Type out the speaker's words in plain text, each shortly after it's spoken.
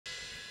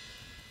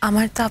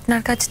আমার তো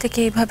আপনার কাছ থেকে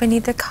এইভাবে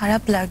নিতে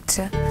খারাপ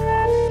লাগছে,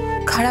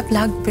 খারাপ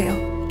লাগবেও।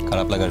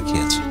 খারাপ লাগার কি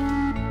আছে?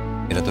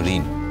 এটা তো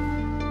ঋণ,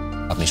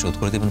 আপনি শোধ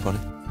করে দেবেন পরে।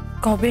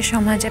 কবে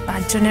সমাজে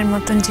 5 জনের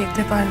মতন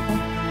যেতে পারবো,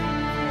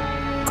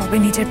 কবে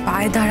নিজের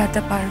পায়ে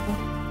দাঁড়াতে পারবো,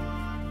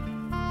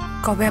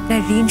 কবে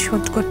আপনার ঋণ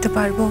শোধ করতে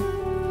পারবো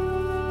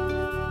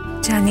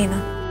জানি না।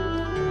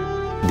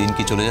 দিন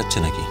কি চলে যাচ্ছে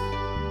নাকি?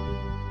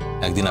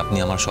 একদিন আপনি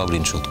আমার সব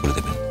ঋণ শোধ করে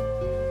দেবেন।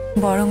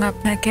 বরং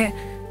আপনাকে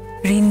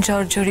ঋণ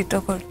জর্জরিত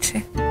করছে।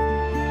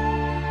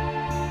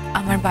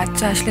 আমার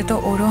বাচ্চা আসলে তো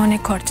ওরও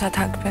অনেক খরচা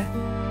থাকবে।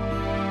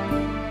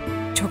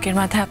 ঝোঁকের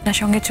মাথায় আপনার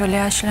সঙ্গে চলে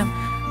আসলাম,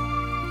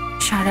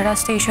 সারা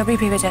রাস্তা এইসবই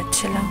ভেবে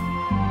যাচ্ছিলাম।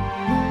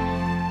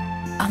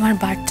 আমার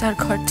বাচ্চার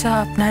খরচা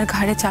আপনার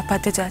ঘাড়ে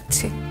চাপাতে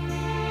যাচ্ছি,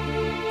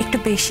 একটু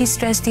বেশি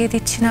স্ট্রেস দিয়ে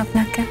দিচ্ছি না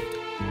আপনাকে?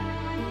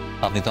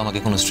 আপনি তো আমাকে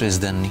কোনো স্ট্রেস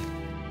দেননি,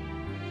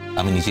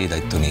 আমি নিজেই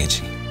দায়িত্ব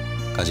নিয়েছি,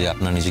 কাজে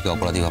আপনার নিজেকে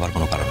অপরাধী ভাবার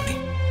কোনো কারণ নেই।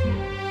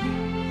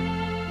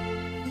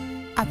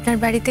 আপনার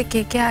বাড়িতে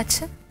কে কে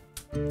আছে?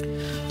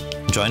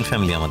 জয়েন্ট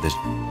ফ্যামিলি আমাদের,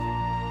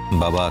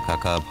 বাবা,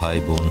 কাকা, ভাই,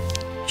 বোন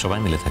সবাই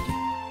মিলে থাকি।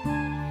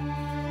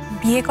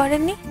 বিয়ে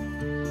করেননি?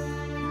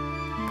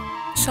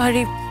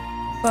 সরি,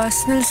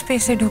 পার্সোনাল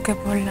স্পেসে ঢুকে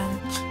পড়লাম।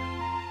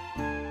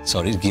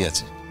 সরির কি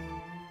আছে?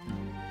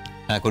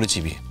 হ্যাঁ, করেছি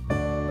বিয়ে।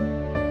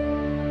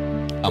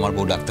 আমার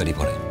বউ ডাক্তারি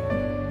পড়ে,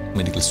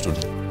 মেডিকেল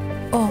স্টুডেন্ট।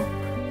 ও,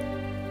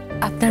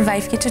 আপনার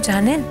ওয়াইফ কিছু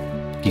জানেন?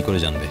 কি করে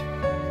জানবে?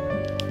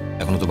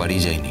 এখনো তো বাড়ি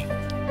যায়নি।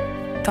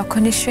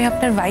 তখন নিশ্চয়ই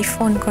আপনার ওয়াইফ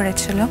ফোন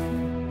করেছিল।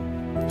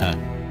 হ্যাঁ।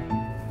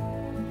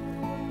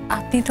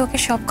 আপনি তো ওকে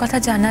সব কথা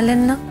জানালেন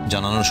না?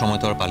 জানানোর সময়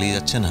তো আর পালিয়ে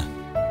যাচ্ছে না,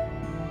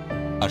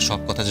 আর সব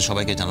কথা যে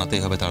সবাইকে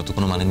জানাতেই হবে তার তো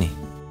কোনো মানে নেই।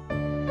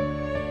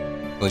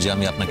 ওই যে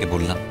আমি আপনাকে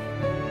বললাম,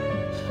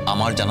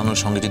 আমার জানানোর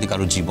সঙ্গে যদি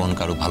কারো জীবন,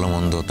 কারো ভালো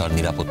মন্দ, তার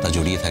নিরাপত্তা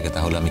জড়িয়ে থাকে,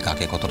 তাহলে আমি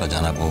কাকে কতটা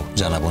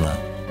জানাবো না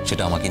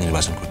সেটা আমাকে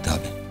নির্বাচন করতে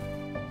হবে,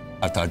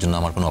 আর তার জন্য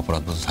আমার কোনো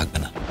অপরাধবোধ থাকবে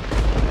না।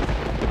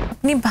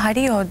 আপনি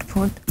ভারী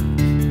অদ্ভুত।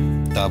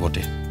 তা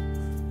বটে।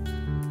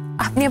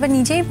 আপনি আবার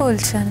নিজেই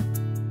বলছেন।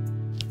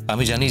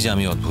 আমি জানি যে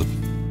আমি অদ্ভুত,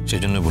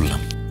 সেজন্য বললাম।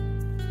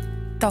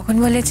 তখন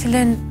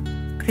বলেছিলেন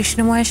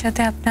কৃষ্ণময়ের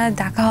সাথে আপনার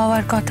দেখা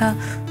হওয়ার কথা,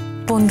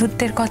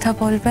 বন্ধুত্বের কথা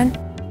বলবেন।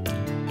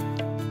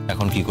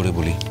 এখন কি করে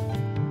বলি?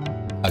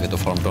 আগে তো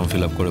ফর্ম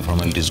ফিল আপ করে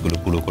ফর্মালিটিসগুলো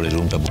পুরো করে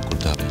রুমটা বুক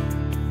করতে হবে,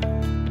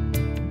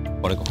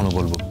 পরে কখনো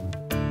বলবো।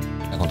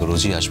 এখন তো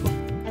রোজই আসবো।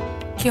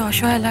 কি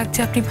অসহায় লাগছে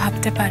আপনি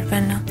ভাবতে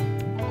পারবেন না।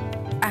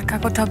 একা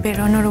কোথাও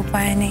বেরোনোর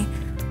উপায় নেই,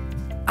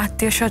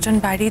 আত্মীয় স্বজন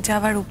বাড়ি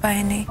যাওয়ার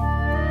উপায় নেই,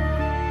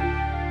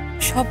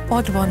 সব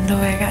পথ বন্ধ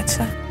হয়ে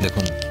গেছে।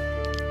 দেখুন,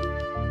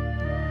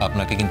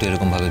 আপনাকে কিন্তু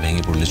এরকম ভাবে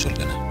ভেঙে পড়লে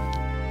চলবে না,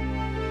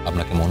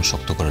 আপনাকে মন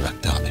শক্ত করে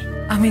রাখতে হবে।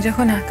 আমি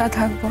যখন একা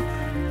থাকবো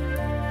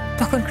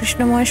তখন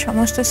কৃষ্ণময়ের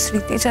সমস্ত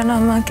স্মৃতি যেন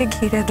আমাকে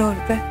ঘিরে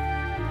ধরবে।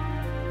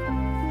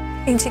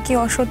 এই যে কি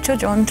অসহ্য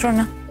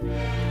যন্ত্রণা।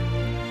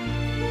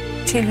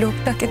 যে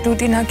লোকটাকে 2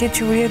 দিন আগে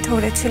জড়িয়ে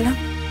ধরেছিলাম,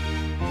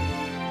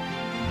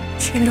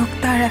 সে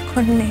লোকটা আর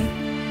এখন নেই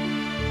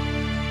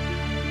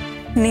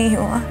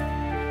ও আর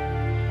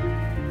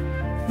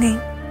নেই,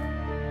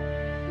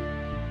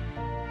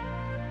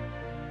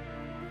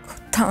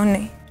 কোথাও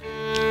নেই।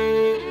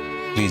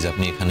 প্লিজ,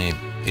 আপনি এখানে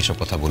এসব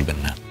কথা বলবেন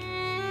না।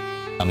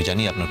 আমি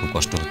জানি আপনার খুব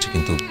কষ্ট হচ্ছে,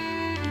 কিন্তু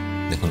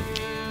দেখুন,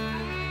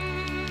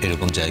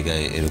 এরকম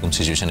জায়গায়, এরকম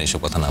সিচুয়েশনে এসব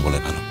কথা না বলে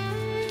ভালো।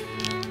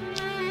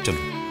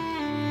 চলুন,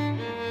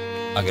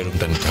 আগের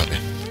রুমটা নিতে হবে।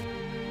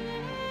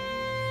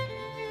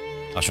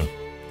 আসুন।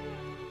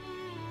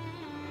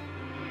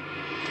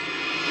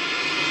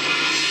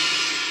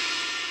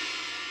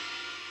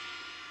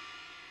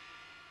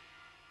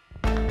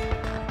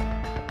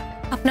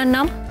 আপনার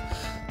নাম?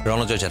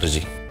 রণজয়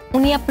চ্যাটার্জি।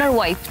 উনি আপনার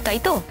ওয়াইফ, তাই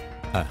তো?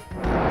 হ্যাঁ।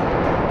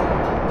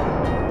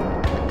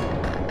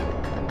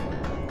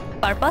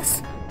 পারপাস?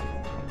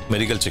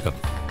 Medical checkup.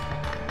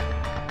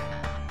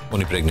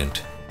 উনি প্রেগনেন্ট,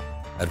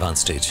 অ্যাডভান্স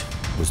স্টেজ,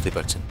 বুঝতেই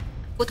পারছেন।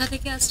 কোথা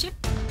থেকে আসছে?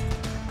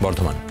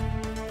 বর্ধমান।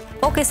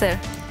 ওকে স্যার,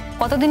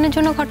 কতদিনের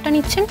জন্য ঘরটা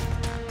নিচ্ছেন?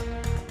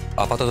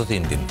 আপাতত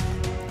 3 দিন।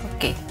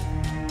 ওকে।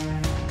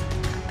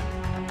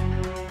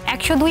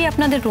 102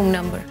 আপনাদের রুম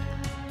নাম্বার।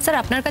 স্যার,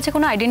 আপনার কাছে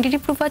কোনো আইডেন্টিটি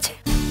প্রুফ আছে?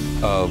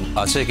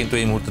 আছে, কিন্তু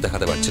এই মুহূর্তে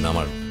দেখাতে পারছি না,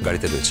 আমার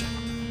গাড়িতে রয়েছে।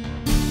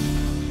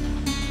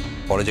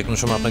 পরে যে কোনো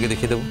সময় আপনাকে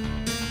দেখিয়ে দেব।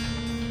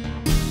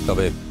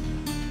 তবে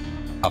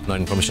আপনার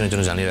ইনফরমেশনের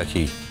জন্য জানিয়ে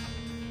রাখি,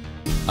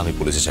 আমি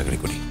পুলিশে চাকরি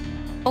করি।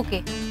 ওকে,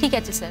 ঠিক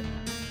আছে স্যার।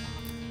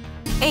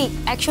 এই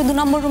 102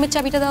 নম্বর রুমের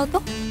চাবিটা দাও তো।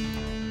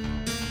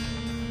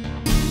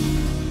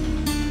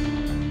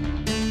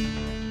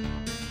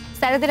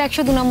 স্যারেদের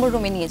 102 নম্বর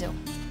রুমে নিয়ে যাও।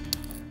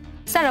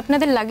 স্যার,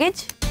 আপনাদের লাগেজ?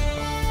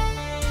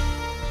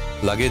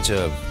 লাগেজ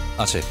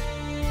আছে।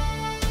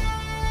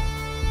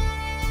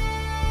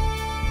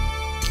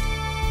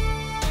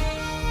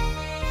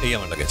 এই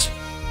আমার লাগেজ।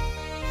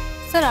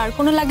 স্যার, আর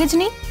কোনো লাগেজ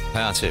নেই?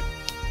 হ্যাঁ আছে,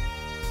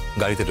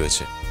 গাড়িতে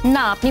রয়েছে।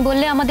 না, আপনি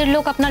বললে আমাদের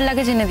লোক আপনার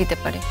লাগেজ এনে দিতে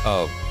পারে।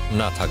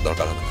 না থাক,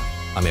 দরকার হবে না।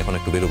 আমি এখন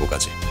একটু বেরোবো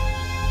কাজে,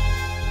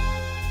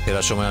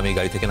 ফেরার সময় আমি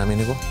গাড়ি থেকে নামিয়ে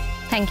নেব।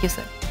 Thank you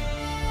sir.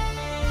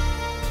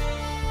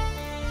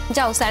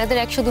 যাও স্যারেদের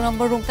 102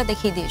 নম্বর রুমটা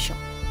দেখিয়ে দিয়ে এসো।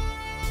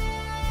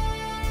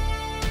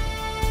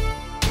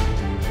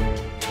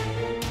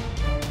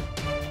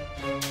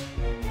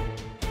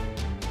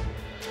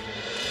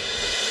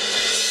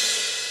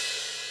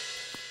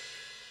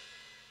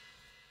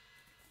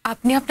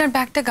 আপনি আপনার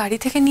ব্যাগটা গাড়ি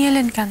থেকে নিয়ে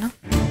এলেন কেন?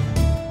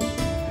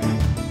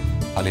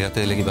 খালি হাতে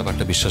এলে কি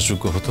ব্যাপারটা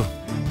বিশ্বাসযোগ্য হতো?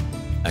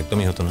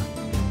 একদমই হতো না।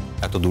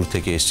 এত দূর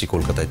থেকে এসেছি,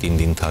 কলকাতায় 3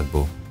 দিন থাকবো,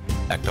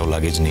 একটাও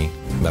লাগেজ নেই,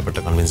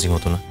 ব্যাপারটা কনভিন্সিং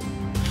হতো না।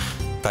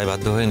 তাই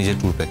বাধ্য হয়ে নিজের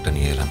ট্যুর ব্যাগটা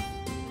নিয়ে এলাম।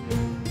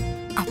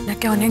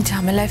 আপনাকে অনেক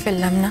ঝামেলায়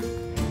ফেললাম না?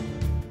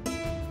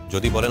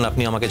 যদি বলেন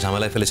আপনি আমাকে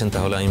ঝামেলায় ফেলেছেন,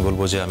 তাহলে আমি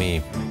বলবো যে আমি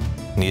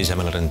নিজে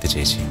ঝামেলাটা নিতে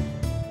চেয়েছি।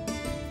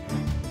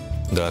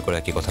 দয়া করে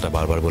একই কথাটা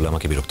বারবার বলে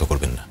আমাকে বিরক্ত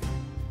করবেন না।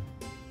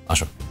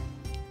 আসুন।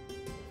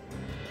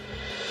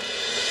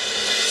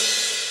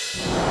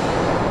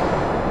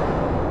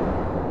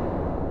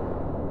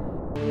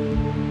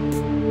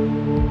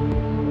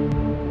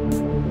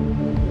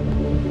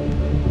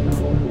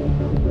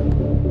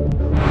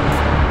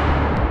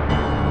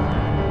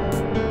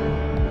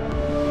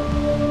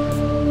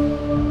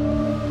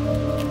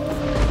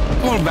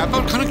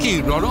 ব্যাপারখানে কি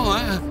রণ?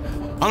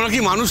 আমরা কি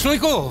মানুষ নই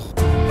কো?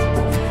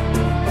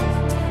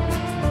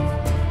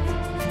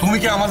 তুমি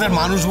কি আমাদের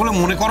মানুষ বলে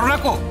মনে করো না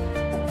কো?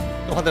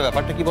 তোমাদের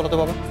ব্যাপারটা কি বলতো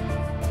বাবা?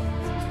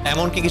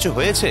 এমন কি কিছু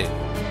হয়েছে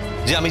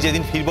যে আমি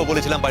যেদিন ফিরবো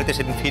বলেছিলাম বাড়িতে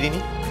সেদিন ফিরিনি?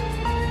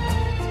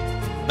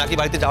 নাকি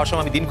বাড়িতে যাওয়ার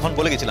সময় আমি দিনক্ষণ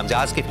বলে গেছিলাম যে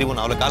আজকে ফিরবো,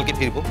 না হলে কালকে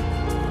ফিরবো?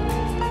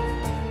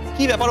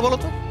 কি ব্যাপার বলো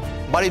তো?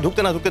 বাড়ি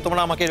ঢুকতে না ঢুকতে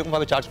তোমরা আমাকে এরকম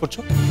ভাবে চার্জ করছো।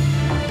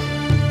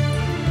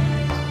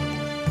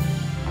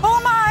 ও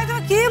মা,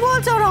 তুমি কি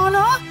বলছো রণ?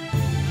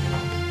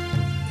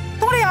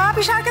 তোমার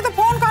অফিসারকে তো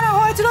ফোন করা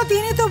হয়েছিল,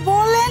 তিনি তো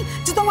বললেন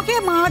যে তোমাকে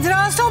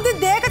মাঝরাস্তা অব্দি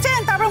দেখেছেন,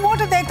 তারপর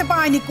মোটে দেখতে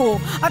পায়নি কো।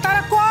 আর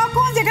তারা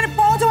কখন যেখানে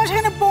পৌঁছাবে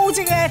সেখানে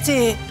পৌঁছে গেছে।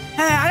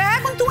 হ্যাঁ, আর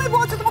এখন তুমি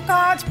বলছো তোমার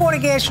কাজ পড়ে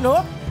গেছিলো।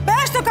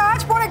 বেশ, তো কাজ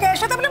পড়ে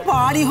গেছিলো, তারপরে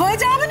বাড়ি হয়ে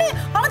যাবে না,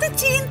 আমাদের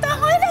চিন্তা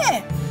হয় না।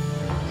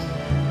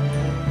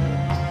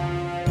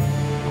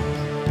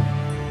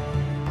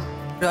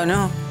 রণ,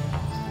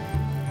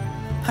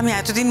 আমি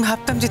এতদিন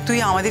ভাবতাম যে তুই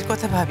আমাদের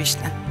কথা ভাবিস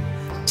না,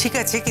 ঠিক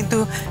আছে, কিন্তু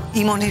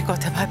ইমনের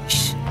কথা ভাবিস।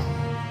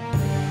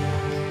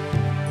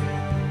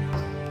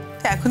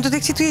 এখন তো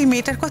দেখছি তুই এই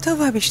মেয়েটার কথাও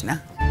ভাবিস না।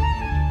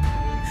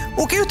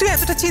 ওকেও তুই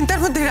এতটা চিন্তার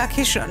মধ্যে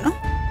রাখিস রণ?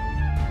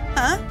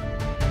 হ্যাঁ,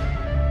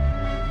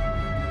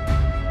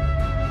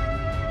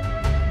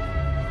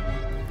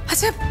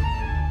 আচ্ছা,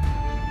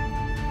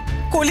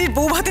 কলির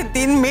বউ ভাতের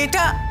দিন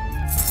মেয়েটা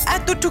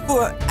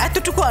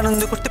এতটুকু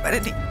আনন্দ করতে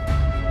পারেনি।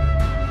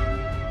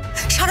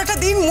 সারাটা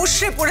দিন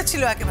মুষড়ে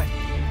পড়েছিল একেবারে।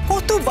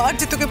 কতবার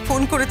যে তোকে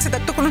ফোন করেছে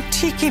তার তো কোনো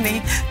ঠিকই নেই।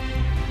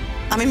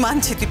 আমি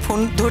মানছি তুই ফোন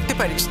ধরতে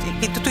পারিস নি,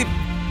 কিন্তু তুই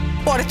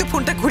পরে তো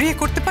ফোনটা ঘুরিয়ে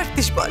করতে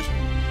পারতিস, বল,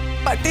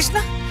 পারতিস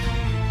না?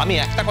 আমি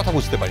একটা কথা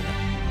বুঝতে পারি না,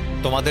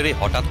 তোমাদের এই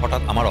হঠাৎ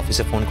হঠাৎ আমার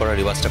অফিসে ফোন করার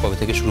রিওয়াজটা কবে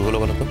থেকে শুরু হলো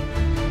বলো তো?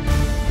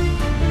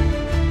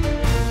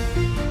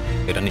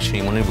 এটা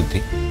নিশ্চয়ই মনের বুদ্ধি।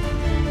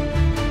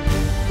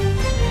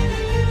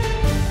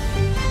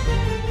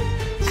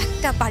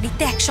 একটা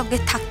বাড়িতে একসঙ্গে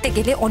থাকতে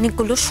গেলে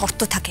অনেকগুলো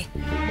শর্ত থাকে,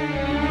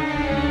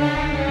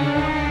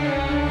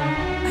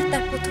 আর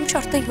তার প্রথম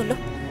শর্তই হলো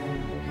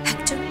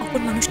একজন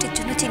অপর মানুষটির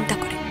জন্য চিন্তা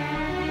করে।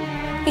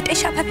 এটাই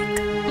স্বাভাবিক।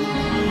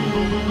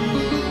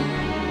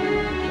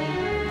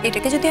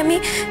 এটাকে যদি আমি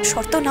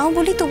শর্ত নাও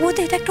বলি, তবুও তো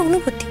এটা একটা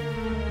অনুভূতি।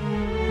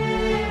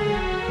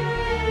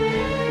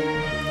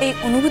 এই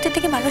অনুভূতি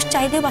থেকে মানুষ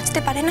চাইলেও বাঁচতে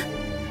পারে না,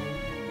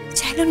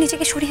 চাইলেও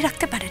নিজেকে সরিয়ে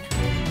রাখতে পারে না।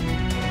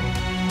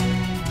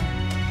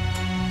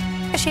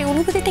 সেই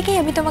অনুভূতি থেকেই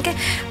আমি তোমাকে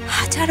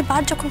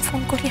 1000বার যখন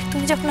ফোন করি, আর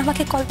তুমি যখন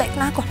আমাকে কল ব্যাক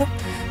না করো,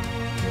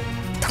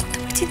 তখন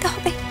তোমার চিন্তা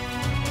হবে।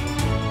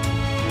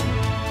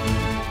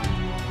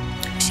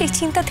 সেই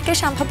চিন্তা থেকে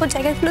সম্ভাব্য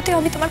জায়গাগুলোতেও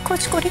আমি তোমার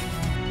খোঁজ করি।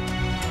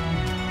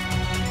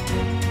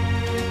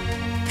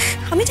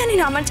 আমি জানি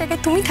না আমার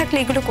জায়গায় তুমি থাকলে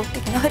এগুলো করতে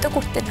কিনা, হয়তো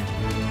করতে না,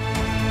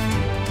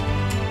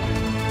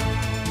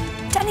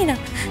 জানি না।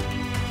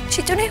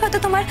 সেজন্যই হয়তো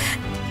তোমার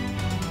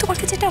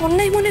কাছে এটা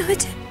অন্যায় মনে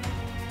হয়েছে,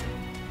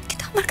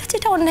 কিন্তু আমার কাছে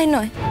এটা অন্যায়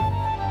নয়।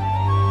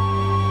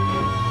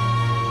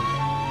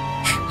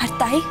 আর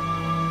তাই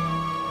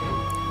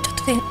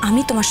যতদিন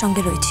আমি তোমার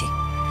সঙ্গে রয়েছি,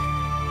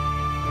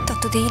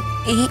 ততদিন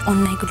এই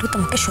অন্যায়গুলো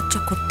তোমাকে সহ্য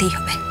করতেই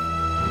হবে।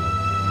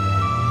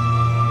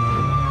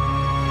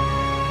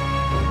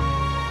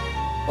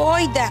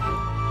 ওই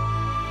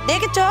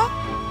দেখেছ?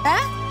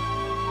 হ্যাঁ,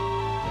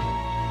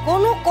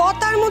 কোনো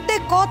কথার মধ্যে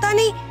কথা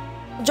নেই,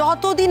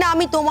 যতদিন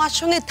আমি তোমার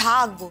সঙ্গে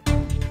থাকবো।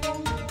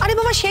 আরে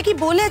বাবা, সে কি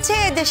বলেছে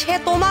যে সে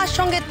তোমার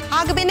সঙ্গে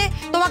থাকবে না,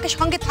 তোমাকে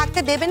সঙ্গে থাকতে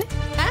দেবে না?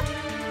 হ্যাঁ,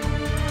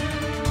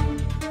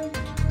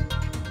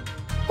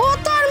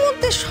 কথার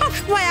মধ্যে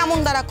সবসময় এমন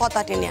দ্বারা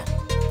কথা টেনে।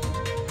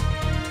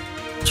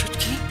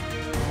 ছুটকি,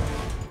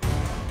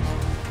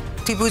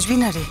 তুই বুঝবি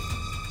না রে,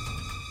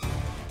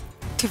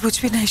 তুই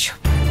বুঝবি না এসব।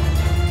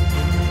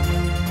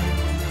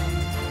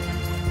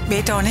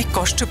 মেয়েটা অনেক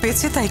কষ্ট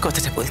পেয়েছে, তাই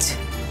কথাটা বলছে।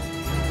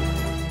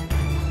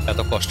 এত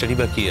কষ্টেরই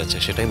বা কি আছে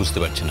সেটাই বুঝতে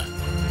পারছি না।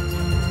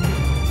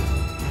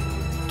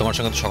 তোমার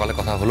সঙ্গে তো সকালে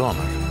কথা হলো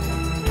আমার।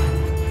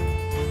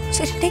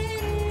 সেটা ঠিক,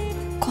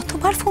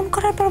 কতবার ফোন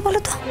করার পর বলো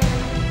তো?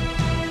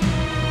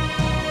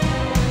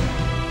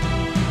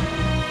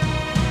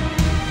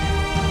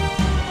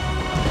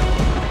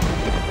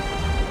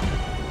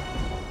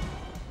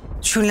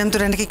 শুনলাম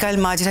তোরা নাকি কাল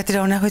মাঝরাতে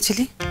রওনা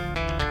হয়েছিলি।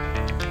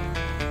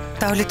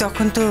 তাহলে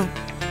তখন তো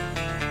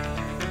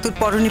তোর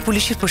পরনে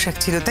পুলিশের পোশাক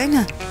ছিল, তাই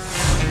না?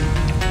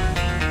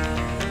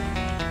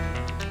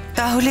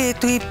 তাহলে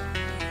তুই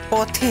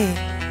পথে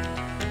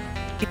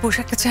এই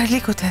পোশাকটা ছাড়লি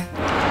কোথায়?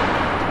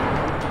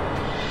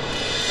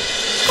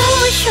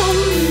 কুসুম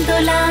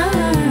দোলা,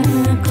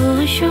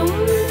 কুসুম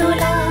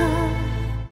দোলা।